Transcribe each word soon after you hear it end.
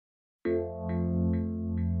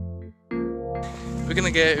We're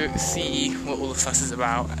gonna go see what all the fuss is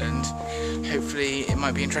about, and hopefully it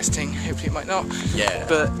might be interesting, hopefully it might not. Yeah.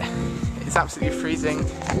 But it's absolutely freezing.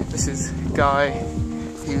 This is Guy,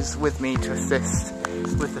 who's with me to assist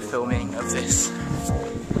with the filming of this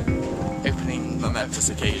opening Momentous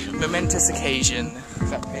occasion. Momentous occasion,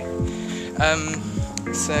 exactly.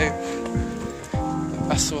 So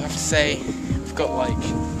that's all I have to say. We've got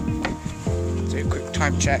do a quick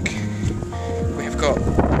time check. We have got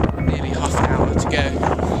nearly half an hour to go.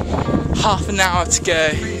 Half an hour to go,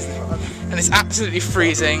 and it's absolutely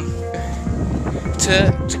freezing.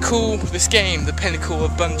 To call this game the pinnacle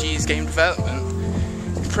of Bungie's game development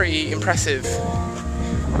is pretty impressive.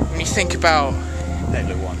 When you think about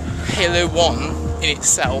Halo 1 in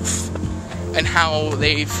itself and how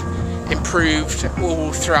they've improved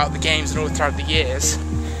all throughout the games and all throughout the years,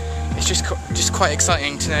 it's just quite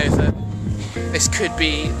exciting to know that this could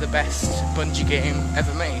be the best Bungie game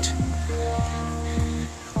ever made.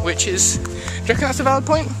 Which is, do you reckon that's a valid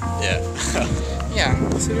point? Yeah. Yeah,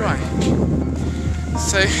 so do I.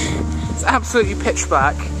 So, it's absolutely pitch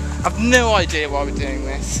black. I've no idea why we're doing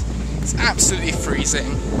this. It's absolutely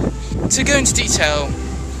freezing. To go into detail,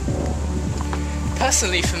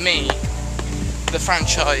 personally for me, the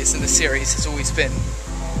franchise and the series has always been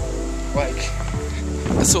like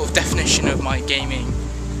a sort of definition of my gaming,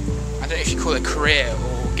 I don't know if you call it career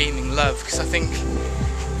or gaming love, because I think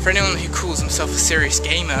for anyone who calls himself a serious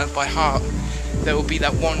gamer by heart, there will be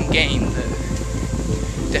that one game that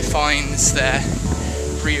defines their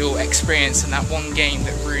real experience, and that one game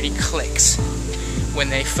that really clicks when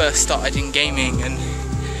they first started in gaming, and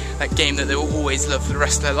that game that they will always love for the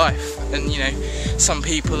rest of their life. And you know, some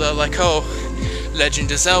people are like, oh,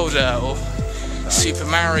 Legend of Zelda or Super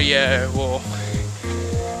Mario or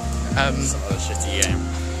some other shitty game.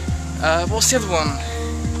 What's the other one?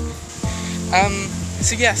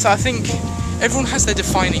 So yeah, so I think everyone has their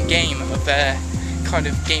defining game of their kind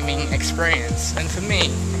of gaming experience, and for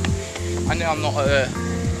me, I know I'm not a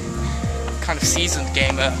kind of seasoned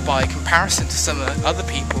gamer by comparison to some other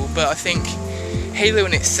people, but I think Halo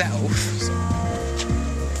in itself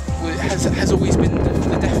has always been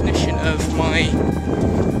the definition of my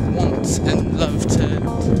want and love to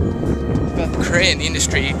develop a career in the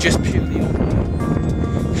industry, just purely on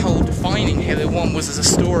how defining Halo 1 was as a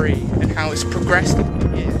story and how it's progressed over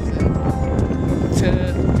the years.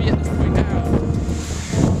 And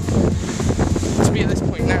to be at this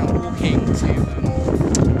point now, walking to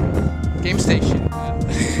Game Station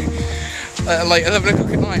like 11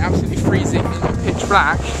 o'clock at night, absolutely freezing, pitch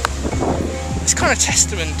black, it's kind of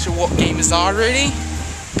testament to what gamers are really.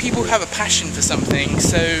 People who have a passion for something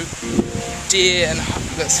so dear and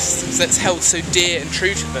that's held so dear and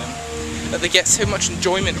true to them, that they get so much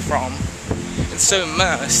enjoyment from and so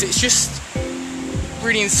immersed. It's just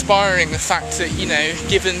really inspiring, the fact that, you know,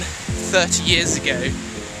 given 30 years ago,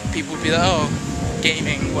 people would be like, oh,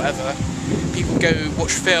 gaming, whatever. People go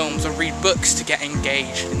watch films or read books to get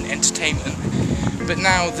engaged in entertainment. But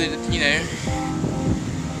now that, you know,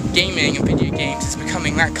 gaming and video games is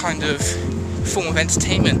becoming that kind of form of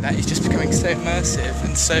entertainment that is just becoming so immersive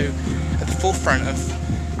and so at the forefront of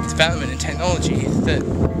development and technology, that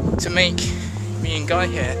to make me and Guy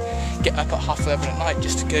here get up at 11:30 at night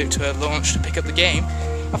just to go to a launch to pick up the game,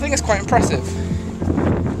 I think that's quite impressive.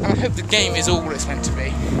 And I hope the game is all it's meant to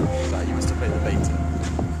be. So you must have played the beta.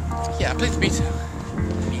 Yeah, I played the beta.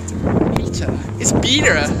 Beta? It's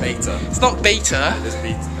beta. It's beta. It's not beta. It's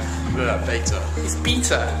beta. Beta. It's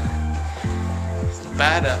beta. It's the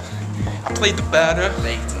beta. I played the beta.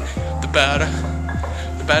 Beta. The beta.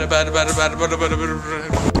 The beta.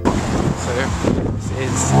 So, this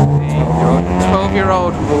is a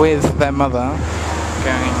 12-year-old with their mother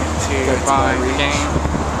going to buy the game.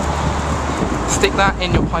 Stick that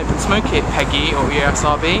in your pipe and smoke it, Peggy or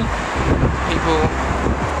ESRB. People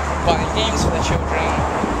buying games for their children,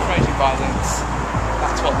 promoting violence.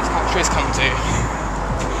 That's what this country has come to.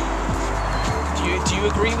 Do you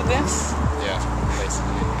agree with this? Yeah,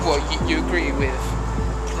 basically. Well, you agree with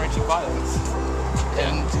promoting violence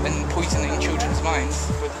and poisoning children's minds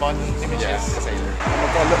with violent images? Yeah, exactly. Oh my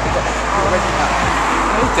god, look, we've got already now.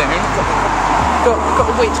 No, don't. Got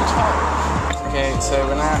to wait till 12. Okay, so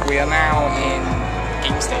we are now in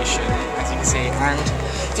Game Station, as you can see, and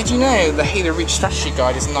did you know the Halo Reach strategy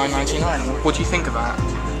guide is $9.99? What do you think of that?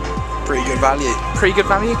 Pretty good value. Pretty good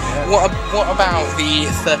value? Yeah. What about the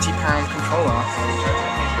 £30 controller?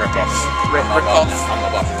 Rip-off. Rip-off. I'm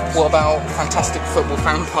not laughing. What about Fantastic Football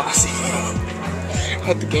Fan Party?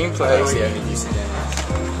 Had the gameplay. That's the only use of it.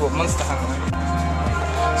 What, Monster Hunter?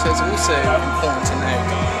 So it's also important to know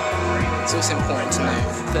it's also important to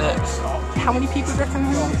note that how many people do you reckon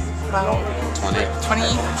there are? About 20. 20?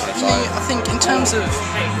 You know, I think in terms of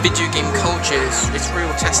video game culture, it's a real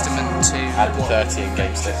testament to Add the what, 30 in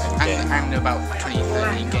GameStop. and about 20,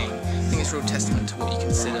 30 in game. I think it's a real testament to what you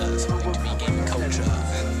consider something to be gaming culture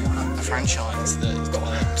and a franchise that has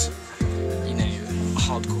developed, you know, a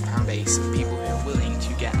hardcore fan base of people who are willing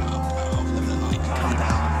to get up at half 11 at night and come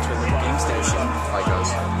down to a local game station.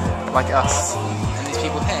 Like us. And these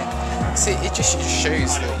people here. So it just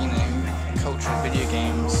shows that, you know, culture of video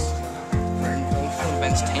games are a form of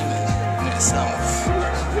entertainment in itself.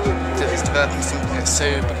 That it's developed into something that's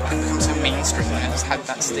become so mainstream and it's had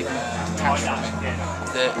that stigma attached from it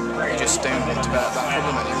that you just don't develop that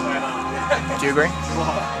problem anymore. Do you agree?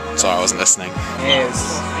 Sorry, I wasn't listening.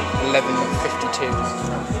 Here's 11:52.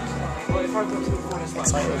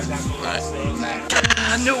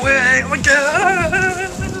 No. No way!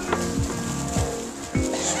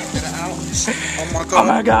 Oh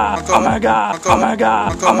my god! Oh my god. Oh my god! Oh my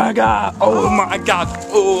god! Oh my god! Oh my god! Oh my god!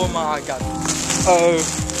 Oh my god! Oh.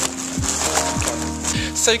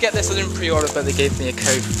 So get this, I didn't pre-order, but they gave me a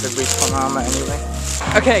code for the Respawn armor anyway.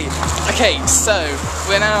 Okay, so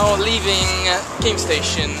we're now leaving Game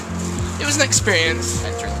Station. It was an experience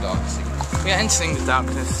entering the dark. We are entering the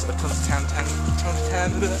darkness of tons of town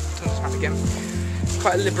again.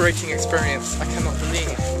 Quite a liberating experience. I cannot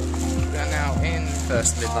believe we are now in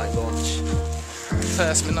First midnight launch.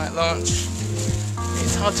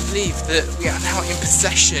 It's hard to believe that we are now in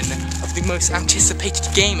possession of the most anticipated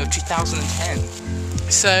game of 2010.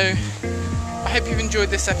 So, I hope you've enjoyed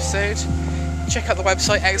this episode. Check out the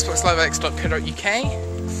website xboxlivex.co.uk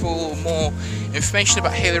for more information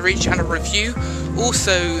about Halo Reach and a review.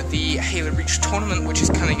 Also, the Halo Reach tournament, which is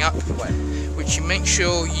coming up, which you make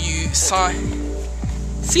sure you sign.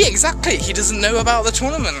 See, exactly, he doesn't know about the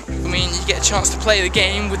tournament. I mean, you get a chance to play the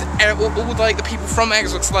game with all like the people from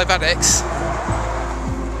Xbox Live Addicts.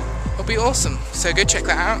 It'll be awesome, so go check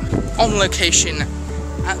that out. On location,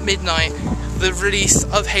 at midnight, the release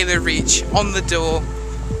of Halo Reach, on the door,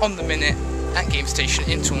 on the minute, at Game Station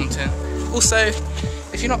in Taunton. Also,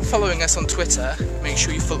 if you're not following us on Twitter, make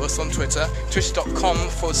sure you follow us on Twitter,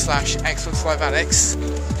 twitter.com/Xbox Live Addicts,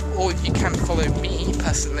 or you can follow me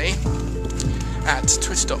personally at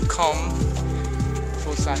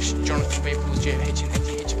twitter.com/Jonathan Waples,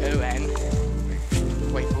 JOHNATHON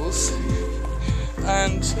Waples.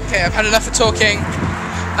 And okay, I've had enough of talking.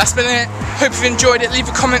 That's been it. Hope you've enjoyed it. Leave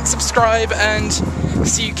a comment, subscribe, and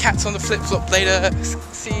see you cats on the flip flop later.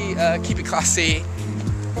 Keep it classy.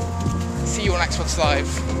 See you on Xbox Live.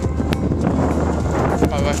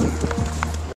 Bye bye.